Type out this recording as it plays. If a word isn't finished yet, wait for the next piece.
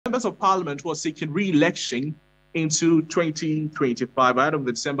members of parliament who are seeking re-election into 2025, ahead of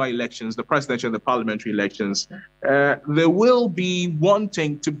the December elections, the presidential and the parliamentary elections, they will be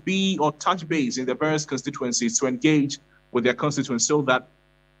wanting to be or touch base in their various constituencies to engage with their constituents so that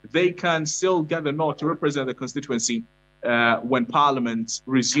they can still get the nod to represent the constituency when Parliament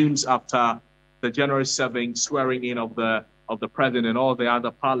resumes after the January 7th swearing in of the president and all the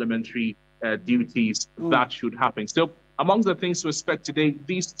other parliamentary duties that should happen. So among the things to expect today,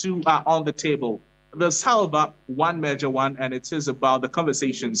 these two are on the table. There's, however, one major one, and it is about the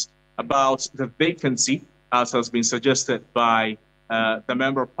conversations about the vacancy, as has been suggested by the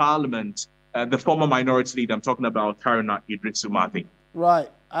Member of Parliament, the former minority leader. I'm talking about Haruna Idrisu Martin. Right.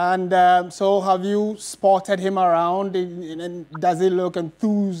 And so have you spotted him around? And does he look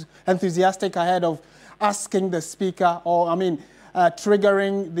enthusiastic ahead of asking the Speaker, or,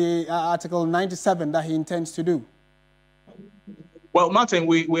 triggering the Article 97 that he intends to do? Well, Martin,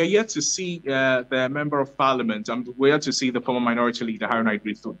 we are yet to see the Member of Parliament. We're yet to see the former minority leader, Haruna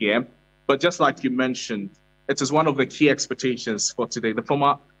Idrisu, here. But just like you mentioned, it is one of the key expectations for today. The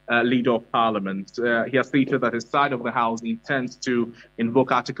former leader of Parliament, he has stated that his side of the House intends to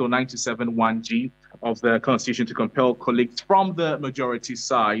invoke Article 97(1)(g) of the Constitution to compel colleagues from the majority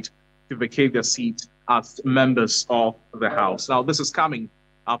side to vacate their seat as members of the House. Now, this is coming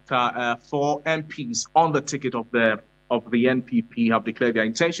after 4 MPs on the ticket of the NPP have declared their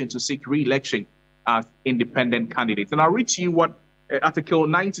intention to seek re-election as independent candidates. And I'll read to you what Article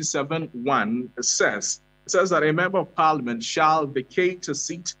 97(1) says. It says that a member of Parliament shall vacate a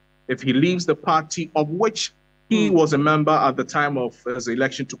seat if he leaves the party of which he was a member at the time of his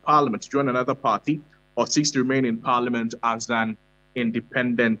election to Parliament to join another party, or seeks to remain in Parliament as an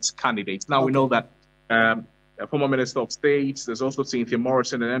independent candidate. Now, we know that a former Minister of State, there's also Cynthia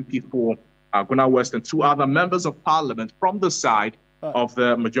Morrison, an MP for Guna West, and 2 other members of Parliament from the side of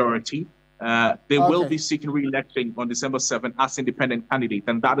the majority. They will be seeking re-election on December 7th as independent candidates,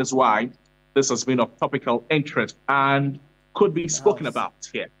 and that is why this has been of topical interest and could be spoken about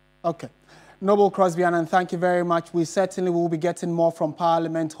here. Okay. Noble Crosby, and thank you very much. We certainly will be getting more from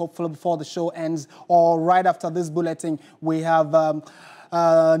Parliament, hopefully before the show ends or right after this bulletin. We have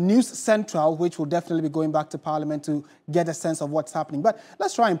News Central, which will definitely be going back to Parliament to get a sense of what's happening. But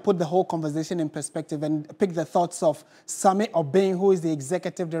let's try and put the whole conversation in perspective and pick the thoughts of Sami Obeng, who is the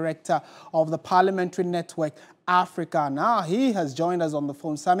Executive Director of the Parliamentary Network Africa. Now, he has joined us on the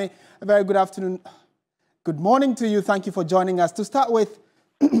phone. Sami, a very good afternoon. Good morning to you. Thank you for joining us. To start with,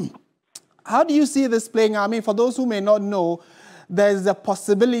 how do you see this playing out? For those who may not know, there's a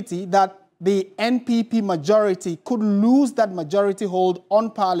possibility that the NPP majority could lose that majority hold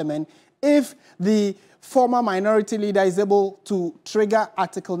on Parliament if the former minority leader is able to trigger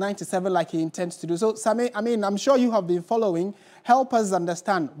Article 97 like he intends to do. So, Sami, I'm sure you have been following. Help us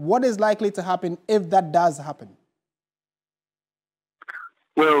understand what is likely to happen if that does happen.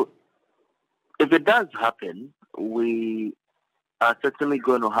 Well, if it does happen, we are certainly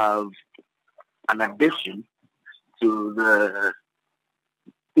going to have an addition to the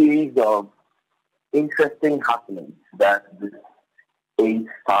series of interesting happenings that the state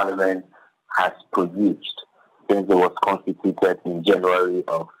parliament has produced since it was constituted in January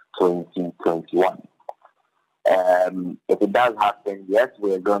of 2021. If it does happen, yes,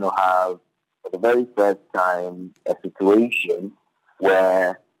 we're going to have, for the very first time, a situation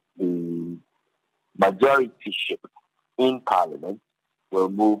where the majorityship in Parliament will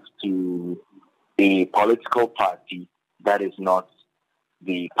move to a political party that is not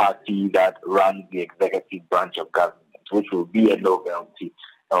the party that runs the executive branch of government, which will be a novelty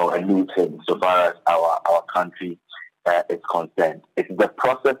or a new thing so far as our country is concerned. It's the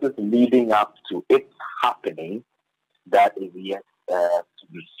processes leading up to it happening that is yet to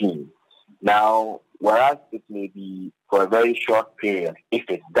be seen. Now, whereas it may be for a very short period, if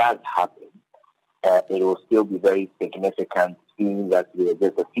it does happen, it will still be very significant, seeing that we're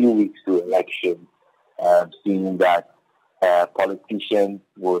just a few weeks to election, seeing that politicians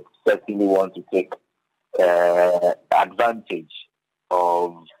would certainly want to take advantage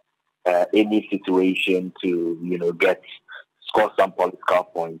of any situation to, score some political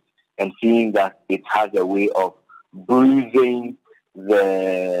points, and seeing that it has a way of bruising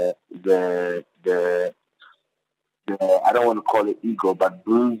the I don't want to call it ego, but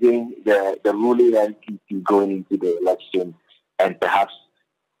bruising the ruling NPP going into the election, and perhaps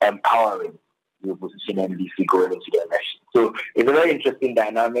empowering the opposition NDC going into the election. So it's a very interesting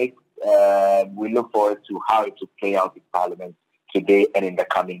dynamic. We look forward to how it will play out in Parliament today and in the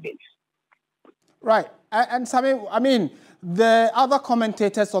coming days. Right. And Sami, the other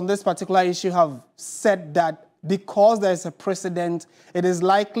commentators on this particular issue have said that because there's a precedent, it is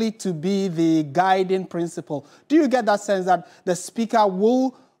likely to be the guiding principle. Do you get that sense that the Speaker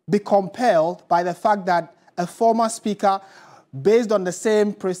will be compelled by the fact that a former Speaker, based on the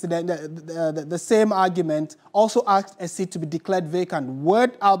same precedent, the same argument, also asked a seat to be declared vacant?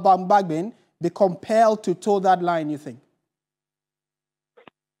 Would Alban Bagbin be compelled to toe that line, you think?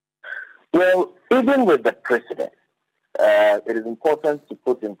 Well, even with the precedent, it is important to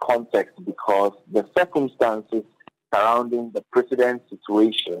put in context because the circumstances surrounding the precedent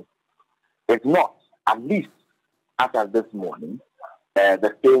situation is not, at least as of this morning,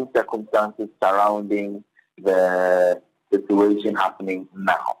 the same circumstances surrounding the situation happening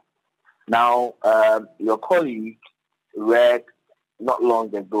now. Now, your colleague read not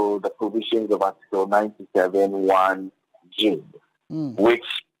long ago the provisions of Article 97(1)(g),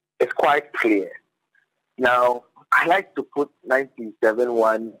 which is quite clear. Now, I like to put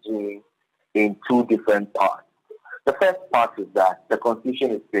 97(1)(g) in two different parts. The first part is that the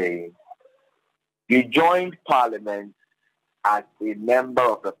Constitution is saying you joined Parliament as a member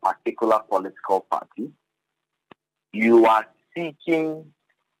of a particular political party. You are seeking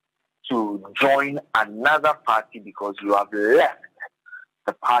to join another party because you have left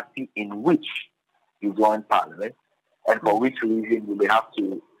the party in which you joined Parliament, and for which reason you may have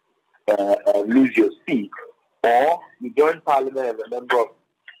to lose your seat, or you join Parliament as a member of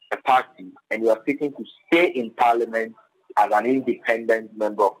a party and you are seeking to stay in Parliament as an independent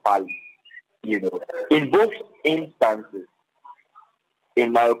member of Parliament. You know, in both instances,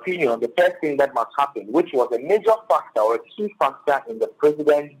 in my opinion, the first thing that must happen, which was a major factor or a key factor in the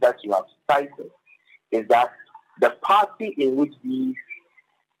precedent that you have cited, is that the party in which these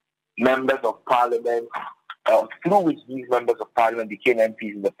members of Parliament, through which these members of Parliament became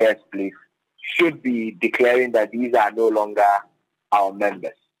MPs in the first place, should be declaring that these are no longer our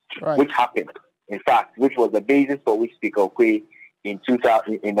members, right. Which happened, in fact, which was the basis for which Speaker Okwe in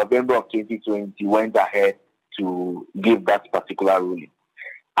November of 2020 went ahead to give that particular ruling.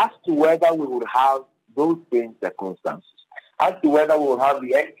 As to whether we would have those same circumstances, as to whether we will have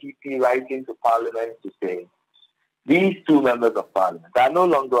the NPP writing to Parliament to say, these two members of Parliament are no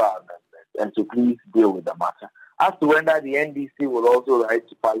longer our members, and to please deal with the matter. As to whether the NDC will also write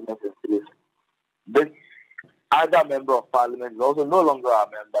to Parliament and say, this other member of Parliament is also no longer our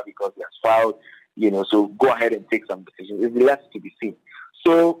member because he has filed, so go ahead and take some decisions. It's left to be seen.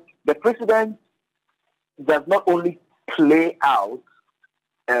 So the precedent does not only play out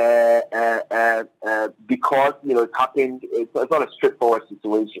because, it happened, it's not a straightforward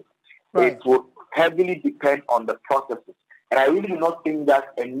situation. Right. It will heavily depend on the processes. And I really do not think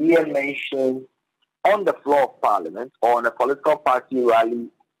that a mere mention on the floor of Parliament or on a political party rally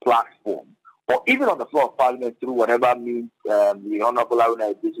platform, or even on the floor of Parliament through whatever means the Honorable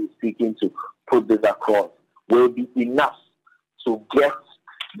Haruna Iddrisu is seeking to put this across, will be enough to get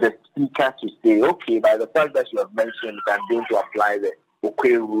the Speaker to say, okay, by the fact that you have mentioned, I'm going to apply the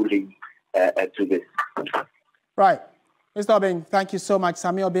Okwe ruling to this. Right. Mr. Obeng, thank you so much.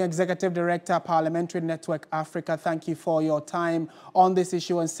 Sami Obeng, Executive Director, Parliamentary Network Africa, thank you for your time on this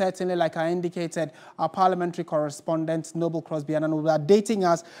issue. And certainly, like I indicated, our parliamentary correspondent, Noble Crosby, will be updating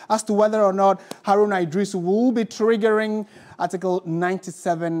us as to whether or not Haruna Iddrisu will be triggering Article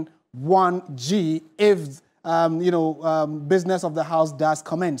 97(1)(g) if business of the House does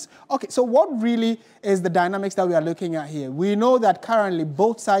commence. Okay, so what really is the dynamics that we are looking at here? We know that currently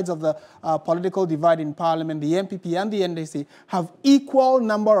both sides of the political divide in Parliament, the MPP and the NDC, have equal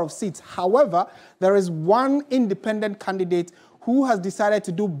number of seats. However, there is one independent candidate who has decided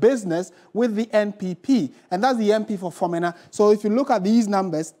to do business with the NPP, and that's the MP for Fomena. So if you look at these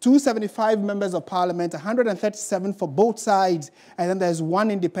numbers, 275 members of Parliament, 137 for both sides, and then there's one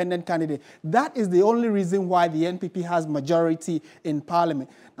independent candidate. That is the only reason why the NPP has majority in Parliament.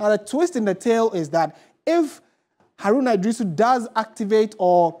 Now, the twist in the tail is that if Haruna Iddrisu does activate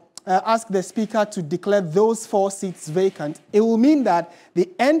or ask the Speaker to declare those 4 seats vacant, it will mean that the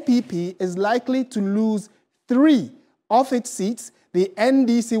NPP is likely to lose 3 of its seats. The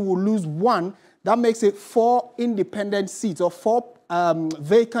NDC will lose 1. That makes it 4 independent seats or 4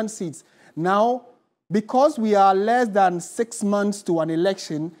 vacant seats. Now, because we are less than 6 months to an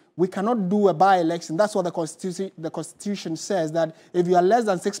election, we cannot do a by-election. That's what the Constitution says, that if you are less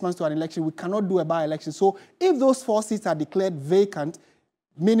than 6 months to an election, we cannot do a by-election. So if those 4 seats are declared vacant,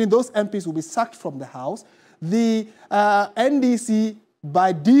 meaning those MPs will be sacked from the House, the NDC,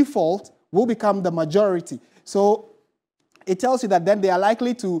 by default, will become the majority. So it tells you that then they are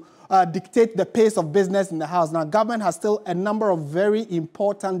likely to dictate the pace of business in the House. Now, government has still a number of very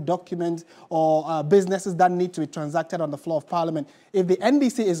important documents or businesses that need to be transacted on the floor of Parliament. If the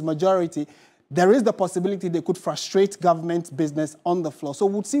NDC is majority, there is the possibility they could frustrate government business on the floor. So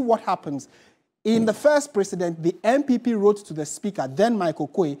we'll see what happens. In the first precedent, the MPP wrote to the Speaker, then Michael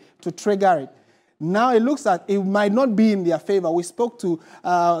Quay, to trigger it. Now it looks like it might not be in their favor. We spoke to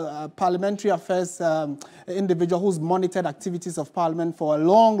parliamentary affairs individual who's monitored activities of Parliament for a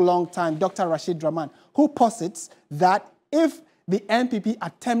long, long time, Dr. Rashid Rahman, who posits that if the MPP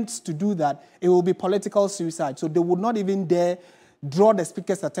attempts to do that, it will be political suicide. So they would not even dare draw the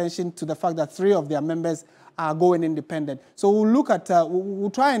Speaker's attention to the fact that 3 of their members are going independent. So we'll look at, we'll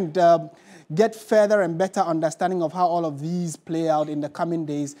try and get further and better understanding of how all of these play out in the coming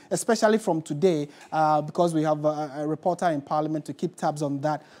days, especially from today, because we have a reporter in Parliament to keep tabs on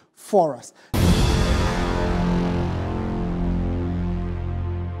that for us.